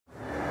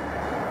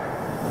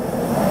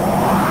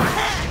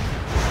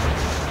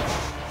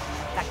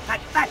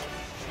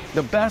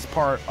The best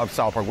part of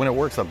South Park, when it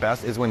works the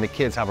best, is when the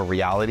kids have a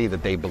reality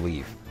that they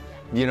believe.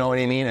 You know what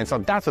I mean? And so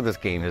that's what this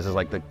game is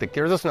like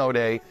there's a snow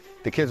day,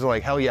 the kids are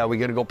like, hell yeah, we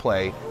gotta go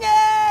play.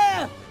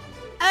 No!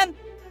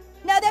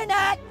 No they're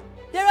not.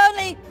 They're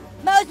only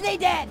mostly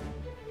dead.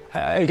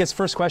 I guess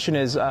first question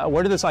is,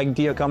 where did this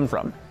idea come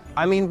from?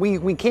 I mean,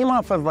 we came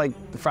off of like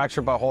the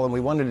Fractured Butthole and we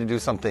wanted to do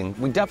something.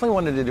 We definitely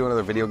wanted to do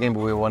another video game,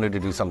 but we wanted to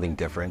do something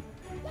different.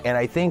 And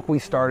I think we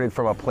started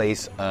from a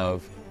place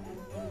of,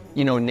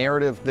 you know,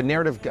 narrative. The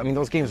narrative, I mean,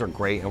 those games are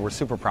great and we're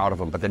super proud of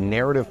them, but the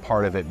narrative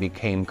part of it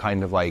became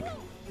kind of like,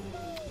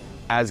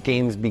 as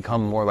games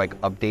become more like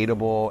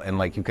updatable and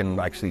like you can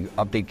actually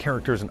update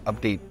characters and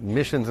update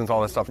missions and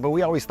all that stuff. But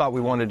we always thought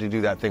we wanted to do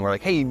that thing where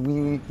like, hey,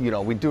 we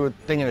do a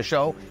thing in a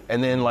show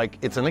and then like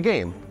it's in the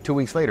game 2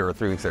 weeks later or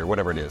 3 weeks later,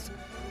 whatever it is.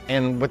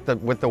 And with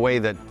the way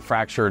that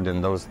Fractured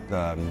and those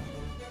A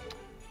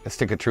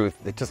Stick of Truth,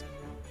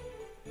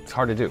 it's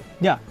hard to do.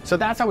 Yeah. So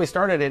that's how we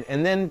started it.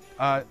 And then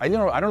I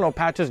don't know,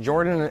 Patches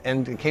Jordan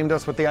and came to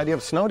us with the idea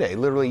of Snow Day,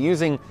 literally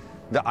using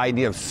the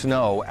idea of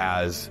snow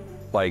as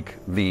like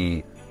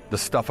the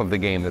stuff of the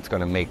game that's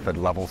going to make the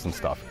levels and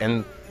stuff.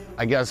 And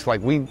I guess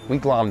like we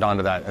glommed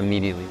onto that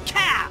immediately.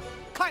 Cow!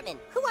 Cartman,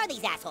 who are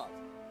these assholes?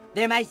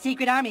 They're my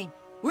secret army.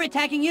 We're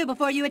attacking you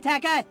before you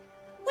attack us.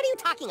 What are you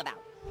talking about?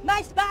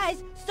 My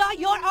spies saw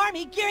your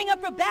army gearing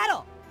up for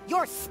battle.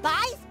 Your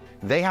spies?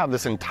 They have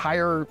this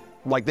entire,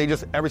 like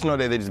every snow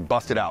day they just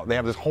bust it out. They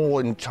have this whole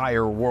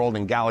entire world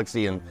and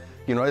galaxy and,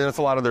 you know, it's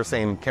a lot of their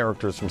same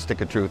characters from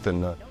Stick of Truth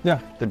and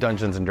the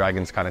Dungeons and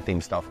Dragons kind of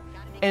theme stuff.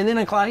 And then,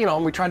 you know,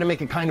 we tried to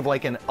make it kind of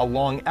like a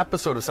long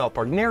episode of South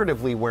Park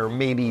narratively where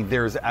maybe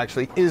there's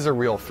actually is a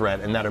real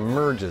threat and that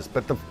emerges.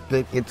 But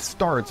it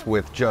starts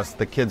with just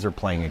the kids are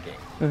playing a game.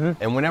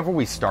 Mm-hmm. And whenever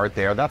we start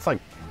there, that's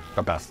like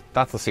the best.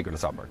 That's the secret of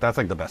South Park. That's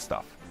like the best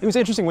stuff. It was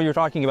interesting when you were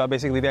talking about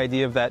basically the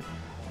idea of that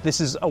this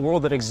is a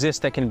world that exists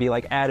that can be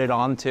like added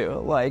onto.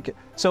 Like,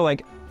 so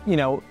like, you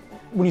know,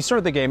 when you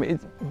start the game,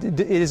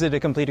 is it a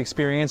complete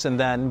experience, and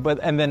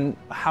then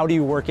how do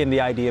you work in the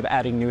idea of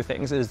adding new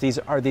things?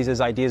 Are these as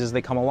ideas as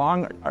they come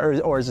along,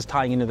 or is this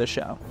tying into the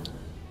show?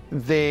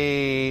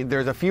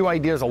 There's a few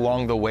ideas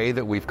along the way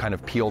that we've kind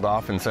of peeled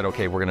off and said,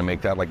 okay, we're going to make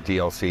that like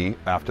DLC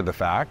after the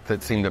fact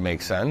that seemed to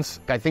make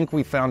sense. I think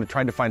we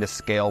tried to find a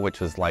scale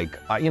which is like,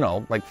 you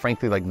know, like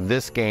frankly, like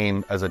this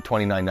game as a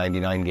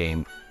 $29.99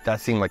 game,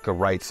 that seemed like the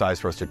right size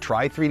for us to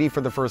try 3D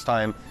for the first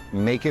time,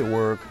 make it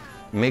work,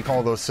 make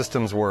all those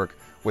systems work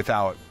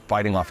without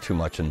biting off too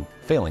much and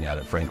failing at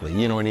it, frankly.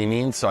 You know what I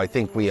mean? So I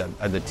think we,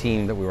 the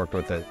team that we worked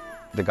with,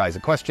 the guys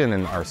at Question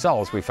and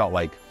ourselves, we felt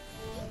like,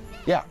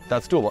 yeah,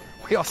 that's doable.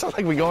 We also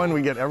like, we go in,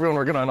 we get everyone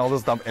working on all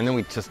this stuff, and then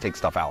we just take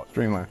stuff out.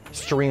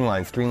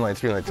 Streamline.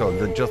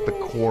 So just the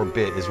core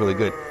bit is really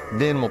good.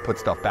 Then we'll put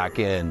stuff back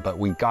in, but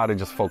we gotta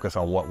just focus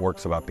on what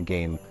works about the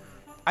game.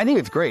 I think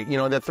it's great. You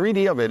know, the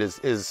 3D of it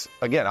is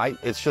again,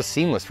 it's just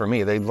seamless for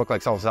me. They look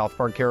like South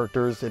Park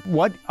characters.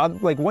 What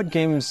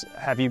games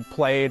have you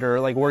played,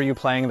 or like were you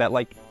playing that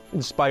like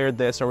inspired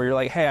this, or where you're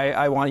like, hey,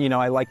 I want, you know,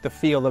 I like the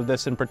feel of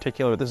this in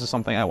particular. This is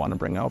something I want to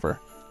bring over.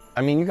 I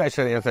mean, you guys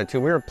should answer that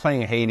too. We were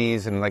playing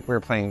Hades, and like we were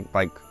playing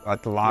like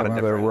a lot of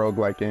different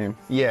roguelike games.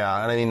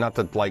 Yeah, and I mean, not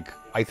that like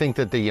I think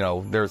that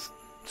there's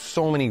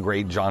so many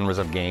great genres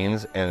of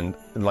games, and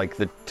like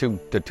the two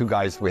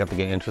guys we have to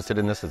get interested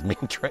in this is me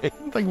and Trey.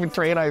 Like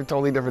Trey and I have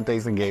totally different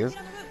tastes in games,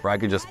 where I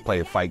could just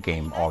play a fight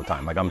game all the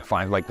time. Like I'm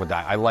fine like with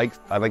that. I like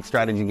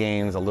strategy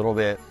games a little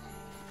bit.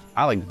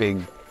 I like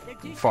big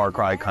Far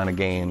Cry kind of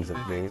games.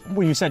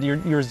 Well, you said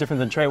yours different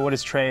than Trey. What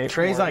is Trey?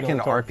 Trey's like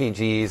into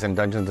RPGs and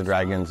Dungeons and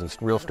Dragons and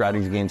real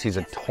strategy games. He's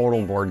a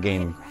total board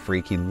game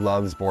freak. He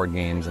loves board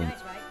games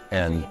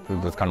and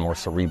those kind of more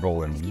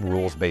cerebral and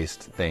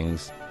rules-based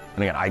things.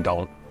 And again, I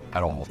don't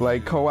at all.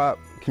 Like co-op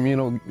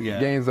communal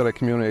games that are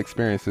communal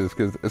experiences,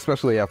 because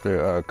especially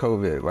after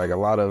COVID, like a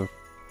lot of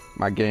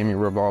my gaming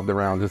revolved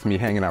around just me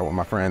hanging out with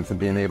my friends and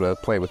being able to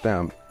play with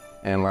them.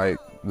 And like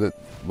the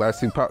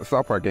last two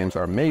South Park games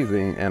are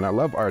amazing, and I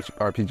love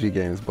RPG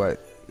games,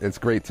 but it's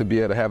great to be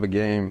able to have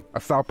a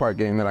South Park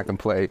game that I can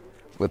play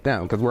with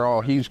them, because we're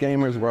all huge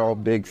gamers, we're all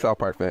big South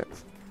Park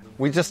fans.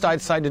 We just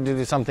decided to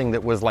do something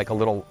that was like a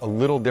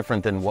little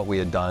different than what we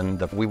had done.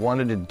 That we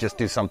wanted to just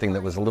do something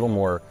that was a little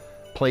more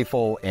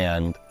playful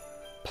and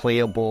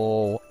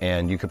playable,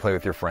 and you could play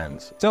with your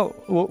friends. So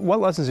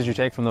what lessons did you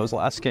take from those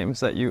last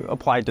games that you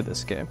applied to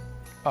this game?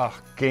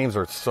 Games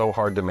are so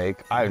hard to make.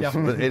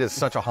 It is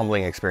such a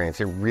humbling experience.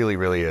 It really,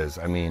 really is.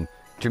 I mean,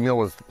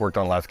 Jameel worked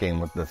on last game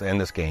with this and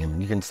this game.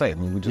 You can say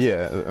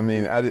it. I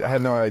mean, I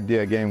had no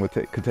idea a game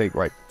could take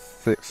like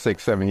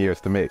 6-7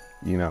 years to make.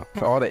 You know,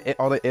 so all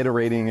the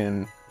iterating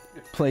and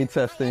play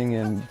testing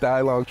and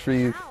dialogue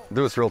trees.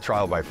 There was real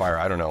trial by fire.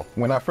 I don't know.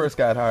 When I first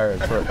got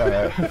hired for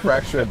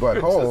Fractured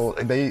Butthole,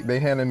 they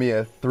handed me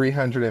a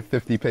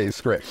 350-page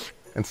script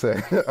and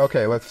said,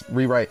 okay, let's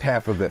rewrite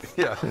half of this.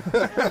 Yeah.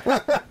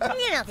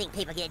 You don't think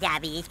people get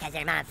diabetes because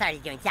their mom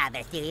started doing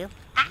childbirth, do you?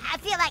 I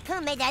feel like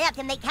Coon made that up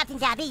to make Captain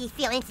Diabetes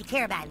feel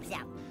insecure about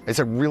himself.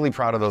 I'm really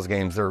proud of those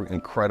games. They're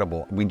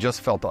incredible. We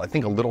just felt, I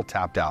think, a little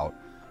tapped out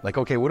Like,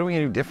 okay, what are we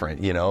gonna do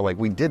different? You know, like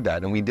we did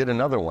that and we did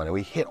another one and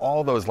we hit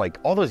all those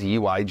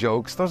UI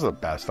jokes. Those are the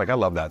best. Like I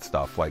love that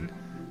stuff. Like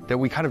that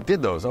we kind of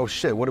did those. Oh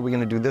shit, what are we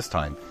gonna do this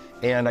time?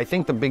 And I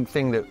think the big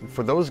thing that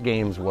for those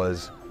games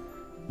was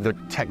the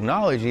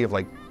technology of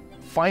like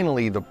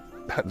finally the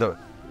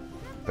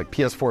like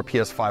PS4,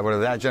 PS5,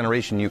 whatever that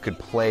generation you could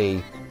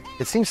play.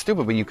 It seems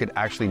stupid, but you could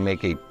actually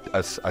make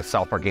a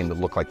South Park game that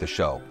looked like the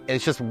show. And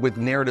it's just with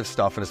narrative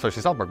stuff, and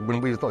especially South Park,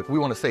 when we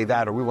want to say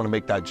that or we want to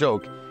make that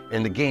joke,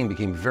 and the game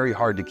became very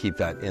hard to keep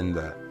that in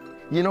the,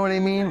 you know what I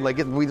mean? Like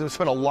we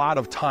spent a lot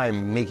of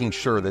time making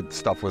sure that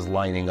stuff was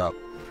lining up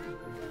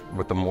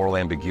with the moral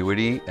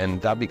ambiguity,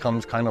 and that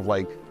becomes kind of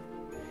like,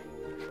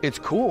 it's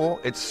cool,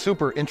 it's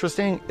super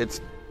interesting, it's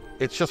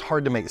just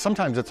hard to make.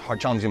 Sometimes it's hard,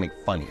 challenging to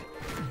make funny.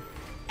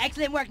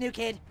 Excellent work, new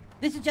kid.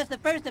 This is just the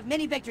first of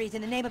many victories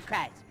in the name of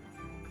Christ.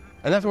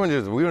 And that's what we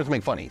do. We want to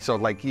make funny. So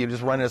like you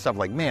just run into stuff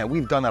like, man,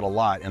 we've done that a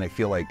lot, and I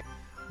feel like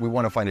we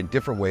want to find a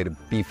different way to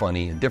be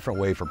funny, a different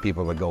way for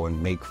people to go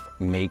and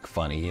make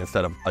funny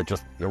instead of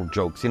just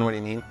jokes. You know what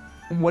I mean?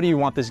 What do you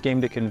want this game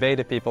to convey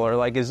to people, or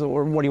what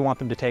do you want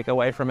them to take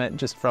away from it?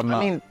 Just from. I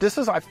mean,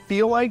 I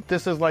feel like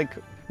this is like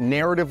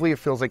narratively, it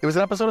feels like it was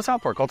an episode of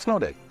South Park called Snow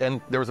Day, and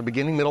there was a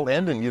beginning, middle,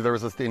 end, and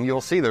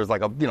you'll see there's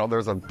like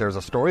there's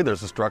a story,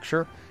 there's a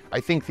structure. I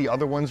think the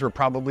other ones were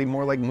probably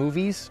more like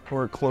movies,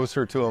 or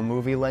closer to a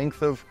movie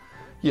length of,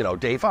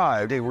 day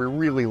 5. They were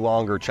really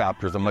longer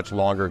chapters, a much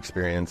longer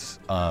experience.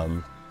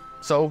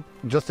 So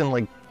just in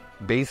like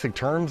basic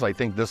terms, I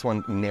think this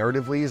one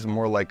narratively is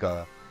more like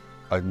a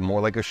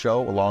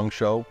show, a long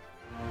show.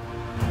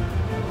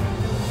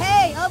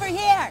 Hey, over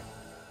here!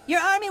 Your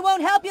army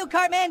won't help you,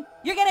 Cartman!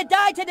 You're gonna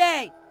die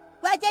today!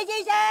 What did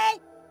you say?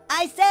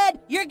 I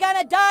said, you're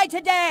gonna die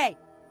today!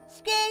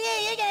 Screw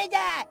you, you're gonna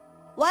die!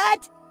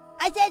 What?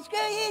 I said, screw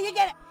you, you're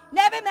gonna...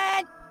 Never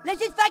mind! Let's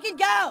just fucking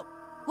go!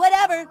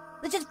 Whatever,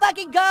 let's just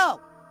fucking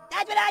go!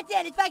 That's what I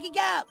said, let's fucking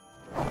go!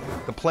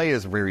 The play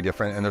is very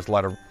different, and there's a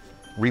lot of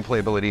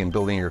replayability and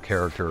building your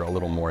character a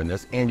little more in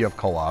this, and you have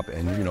co-op,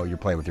 and you're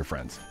playing with your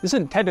friends. This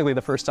isn't technically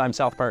the first time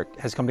South Park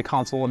has come to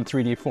console in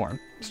 3D form.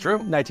 It's true.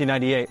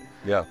 1998.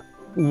 Yeah.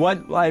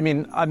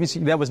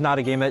 Obviously that was not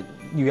a game that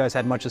you guys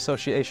had much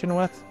association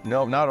with?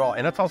 No, not at all.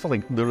 And that's also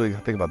like, literally,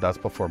 think about that's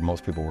before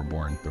most people were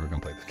born that were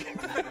gonna play this game.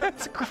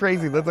 It's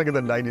crazy, that's like in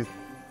the 90s.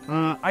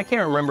 I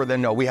can't remember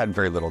then, no, we had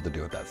very little to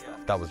do with that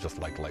stuff. That was just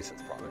like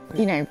licensed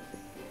product.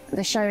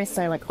 The show is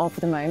so like of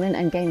the moment,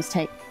 and games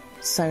take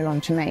so long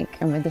to make,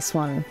 and with this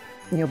one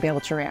you'll be able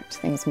to react to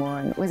things more.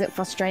 And was it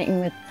frustrating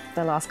with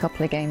the last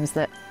couple of games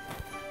that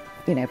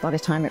by the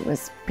time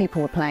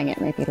people were playing it,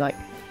 maybe like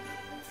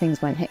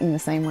things weren't hitting the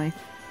same way?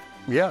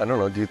 Yeah, I don't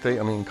know, do you think?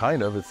 I mean,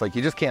 kind of. It's like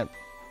you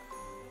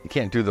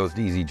can't do those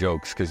easy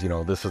jokes because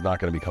this is not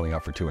going to be coming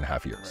out for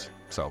 2.5 years.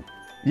 So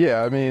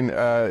yeah, I mean,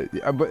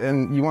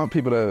 and you want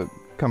people to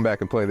come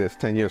back and play this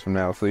 10 years from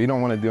now, so you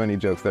don't want to do any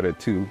jokes that are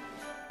too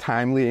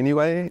timely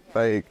anyway.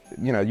 Like,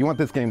 you want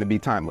this game to be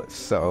timeless,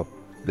 so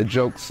the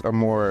jokes are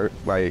more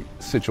like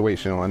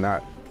situational and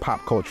not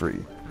pop culture-y.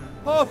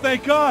 Oh,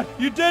 thank God!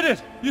 You did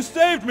it! You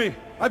saved me!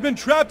 I've been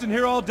trapped in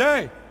here all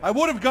day. I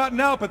would have gotten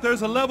out, but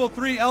there's a level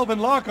 3 elven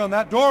lock on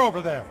that door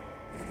over there.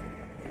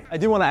 I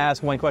do want to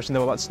ask one question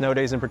though about snow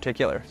days in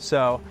particular.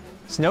 So,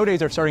 snow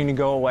days are starting to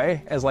go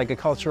away as like a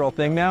cultural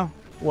thing now.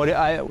 What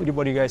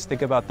do you guys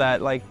think about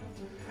that? Like,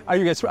 are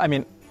you guys,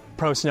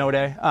 pro snow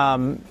day?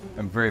 I'm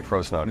very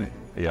pro snow day.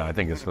 Yeah, I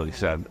think it's really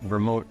sad.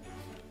 Remote,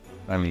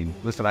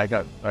 listen, I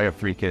have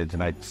 3 kids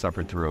and I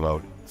suffered through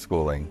remote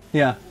schooling.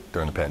 Yeah.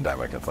 During the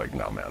pandemic, it's like,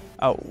 no, man.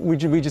 Oh, we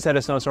just had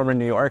a snowstorm in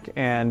New York,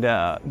 and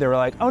they were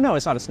like, oh no,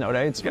 it's not a snow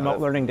day, it's remote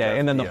learning day,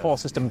 and then the whole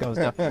system goes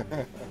down.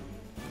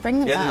 Bring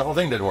them back. The whole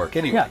thing didn't work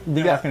anyway.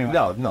 Yeah, anyway.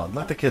 No,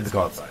 let the kids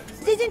go outside.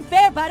 This isn't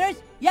fair,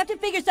 Butters! You have to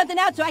figure something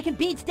out so I can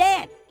beat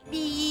Stan!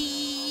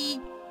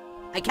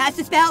 I cast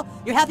a spell,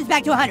 your health is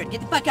back to 100.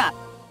 Get the fuck up.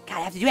 God,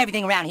 I have to do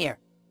everything around here.